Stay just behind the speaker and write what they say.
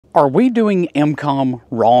Are we doing EmComm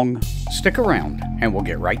wrong? Stick around and we'll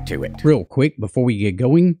get right to it. Real quick, before we get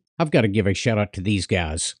going, I've got to give a shout out to these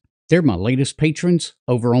guys. They're my latest patrons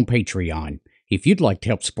over on Patreon. If you'd like to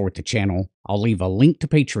help support the channel, I'll leave a link to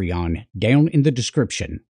Patreon down in the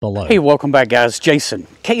description below. Hey, welcome back, guys. Jason,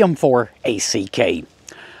 KM4ACK.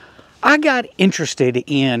 I got interested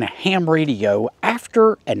in ham radio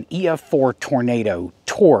after an EF4 tornado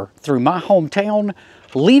tore through my hometown,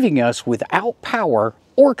 leaving us without power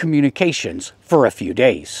or communications for a few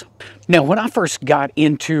days. Now, when I first got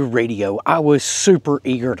into radio, I was super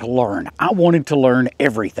eager to learn. I wanted to learn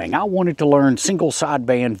everything. I wanted to learn single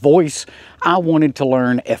sideband voice. I wanted to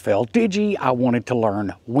learn FL Digi. I wanted to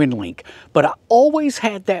learn WinLink. But I always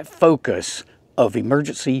had that focus of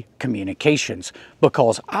emergency communications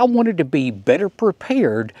because I wanted to be better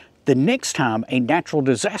prepared the next time a natural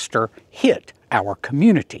disaster hit our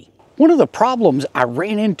community. One of the problems I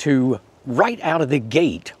ran into right out of the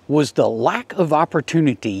gate was the lack of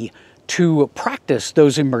opportunity to practice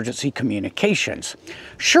those emergency communications.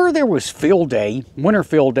 Sure, there was field day. Winter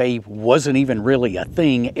field day wasn't even really a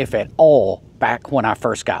thing, if at all, back when I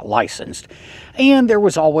first got licensed. And there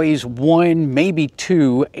was always one, maybe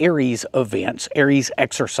two ARES events, ARES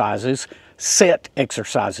exercises, set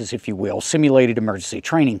exercises, if you will, simulated emergency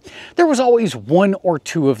training. There was always one or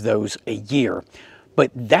two of those a year,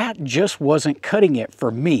 but that just wasn't cutting it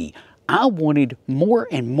for me. I wanted more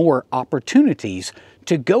and more opportunities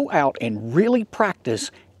to go out and really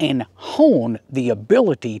practice and hone the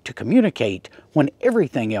ability to communicate when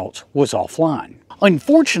everything else was offline.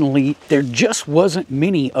 Unfortunately, there just wasn't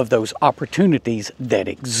many of those opportunities that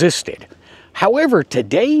existed. However,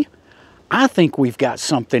 today, I think we've got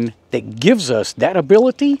something that gives us that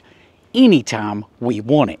ability anytime we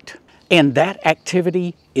want it. And that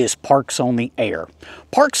activity is Parks on the Air.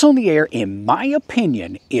 Parks on the Air, in my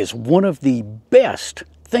opinion, is one of the best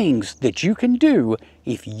things that you can do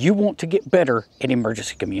if you want to get better at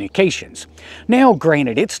emergency communications. Now,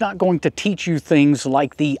 granted, it's not going to teach you things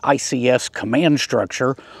like the ICS command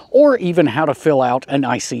structure or even how to fill out an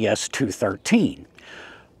ICS 213.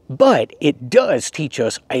 But it does teach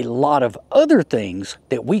us a lot of other things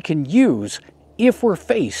that we can use if we're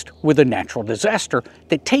faced with a natural disaster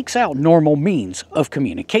that takes out normal means of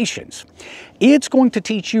communications. It's going to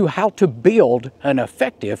teach you how to build an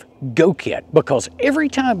effective Go Kit, because every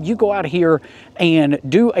time you go out here and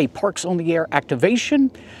do a Parks on the Air activation,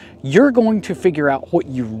 you're going to figure out what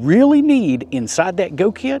you really need inside that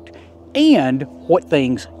Go Kit and what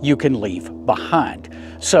things you can leave behind.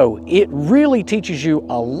 So it really teaches you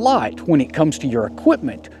a lot when it comes to your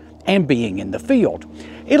equipment and being in the field.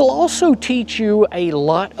 It'll also teach you a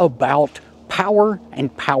lot about power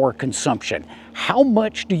and power consumption. How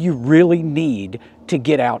much do you really need to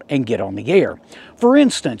get out and get on the air? For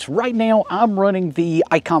instance, right now I'm running the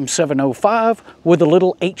ICOM 705 with a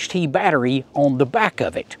little HT battery on the back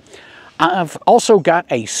of it. I've also got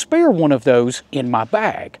a spare one of those in my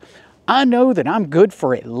bag. I know that I'm good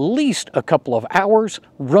for at least a couple of hours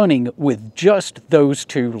running with just those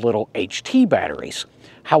two little HT batteries.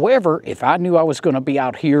 However, if I knew I was going to be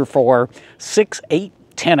out here for 6, 8,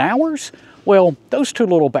 10 hours, well, those two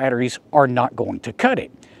little batteries are not going to cut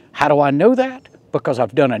it. How do I know that? Because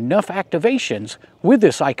I've done enough activations with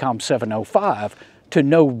this ICOM 705 to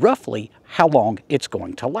know roughly how long it's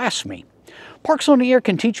going to last me. Parks on the Air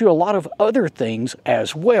can teach you a lot of other things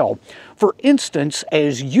as well. For instance,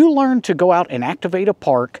 as you learn to go out and activate a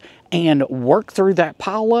park and work through that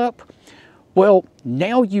pileup, well,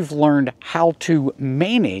 now you've learned how to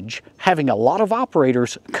manage having a lot of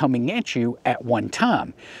operators coming at you at one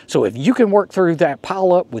time. So if you can work through that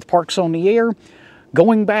pileup with Parks on the Air,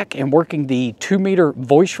 going back and working the 2-meter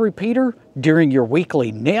voice repeater during your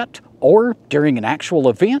weekly net or during an actual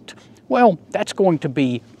event, well, that's going to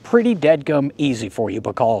be pretty dadgum easy for you,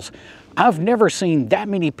 because I've never seen that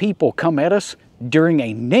many people come at us during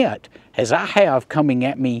a net as I have coming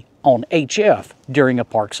at me on HF during a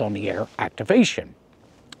Parks on the Air activation.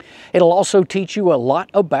 It'll also teach you a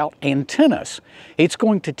lot about antennas. It's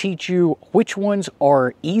going to teach you which ones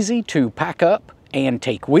are easy to pack up and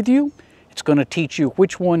take with you. It's going to teach you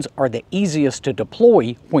which ones are the easiest to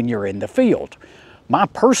deploy when you're in the field. My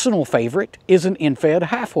personal favorite is an InFed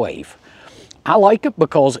half-wave. I like it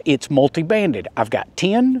because it's multi-banded. I've got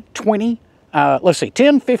 10, 20,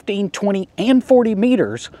 10, 15, 20, and 40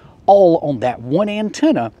 meters all on that one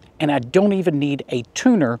antenna, and I don't even need a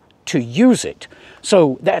tuner to use it.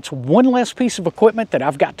 So that's one less piece of equipment that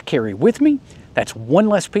I've got to carry with me. That's one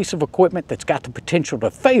less piece of equipment that's got the potential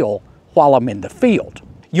to fail while I'm in the field.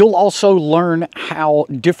 You'll also learn how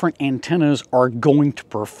different antennas are going to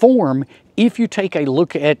perform if you take a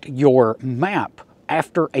look at your map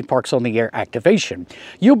after a Parks on the Air activation.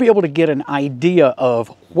 You'll be able to get an idea of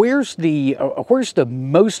where's the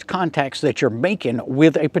most contacts that you're making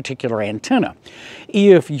with a particular antenna.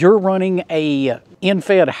 If you're running a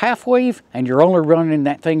in-fed half wave and you're only running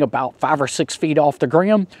that thing about 5 or 6 feet off the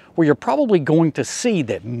ground, well, you're probably going to see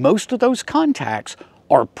that most of those contacts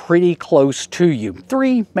are pretty close to you,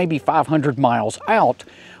 3, maybe 500 miles out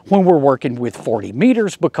when we're working with 40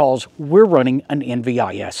 meters because we're running an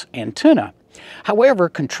NVIS antenna. However,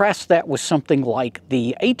 contrast that with something like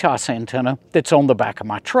the ATOS antenna that's on the back of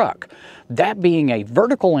my truck. That being a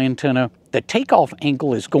vertical antenna, the takeoff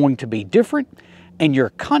angle is going to be different and your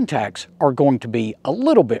contacts are going to be a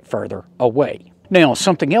little bit further away. Now,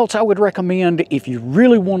 something else I would recommend if you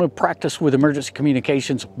really want to practice with emergency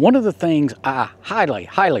communications, one of the things I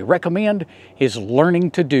highly recommend is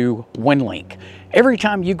learning to do WinLink. Every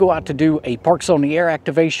time you go out to do a Parks on the Air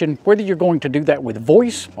activation, whether you're going to do that with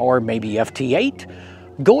voice or maybe FT8,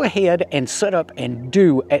 go ahead and set up and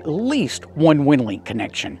do at least one WinLink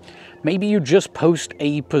connection. Maybe you just post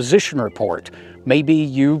a position report. Maybe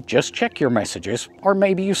you just check your messages, or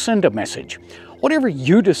maybe you send a message. Whatever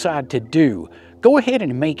you decide to do, go ahead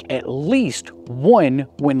and make at least one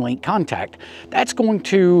WinLink contact. That's going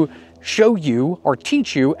to show you or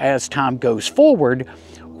teach you as time goes forward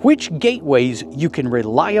which gateways you can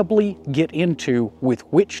reliably get into with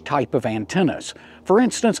which type of antennas. For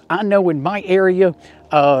instance, I know in my area,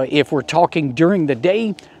 if we're talking during the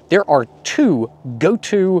day, there are 2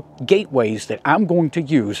 go-to gateways that I'm going to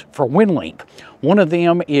use for WinLink. One of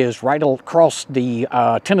them is right across the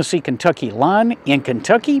Tennessee-Kentucky line in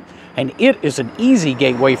Kentucky, and it is an easy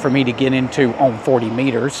gateway for me to get into on 40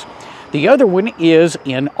 meters. The other one is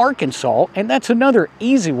in Arkansas, and that's another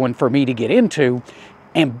easy one for me to get into.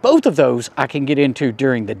 And both of those I can get into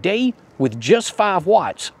during the day with just 5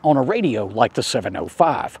 watts on a radio like the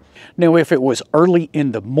 705. Now, if it was early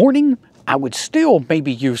in the morning, I would still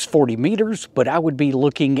maybe use 40 meters, but I would be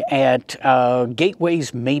looking at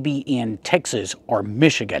gateways maybe in Texas or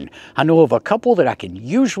Michigan. I know of a couple that I can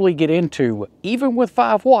usually get into even with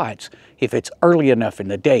 5 watts if it's early enough in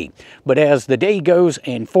the day. But as the day goes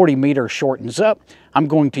and 40 meters shortens up, I'm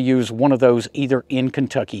going to use one of those either in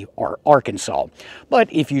Kentucky or Arkansas.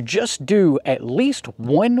 But if you just do at least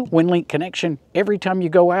one WinLink connection every time you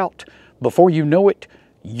go out, before you know it,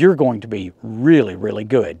 you're going to be really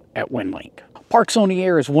good at WinLink. Parks on the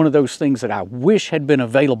Air is one of those things that I wish had been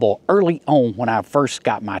available early on when I first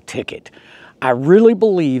got my ticket. I really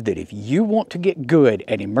believe that if you want to get good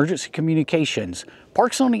at emergency communications,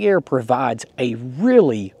 Parks on the Air provides a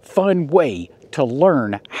really fun way to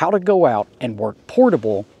learn how to go out and work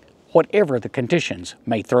portable, whatever the conditions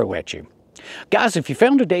may throw at you. Guys, if you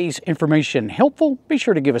found today's information helpful, be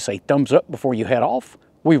sure to give us a thumbs up before you head off.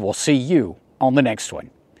 We will see you on the next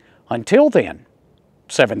one. Until then,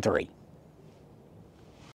 7-3.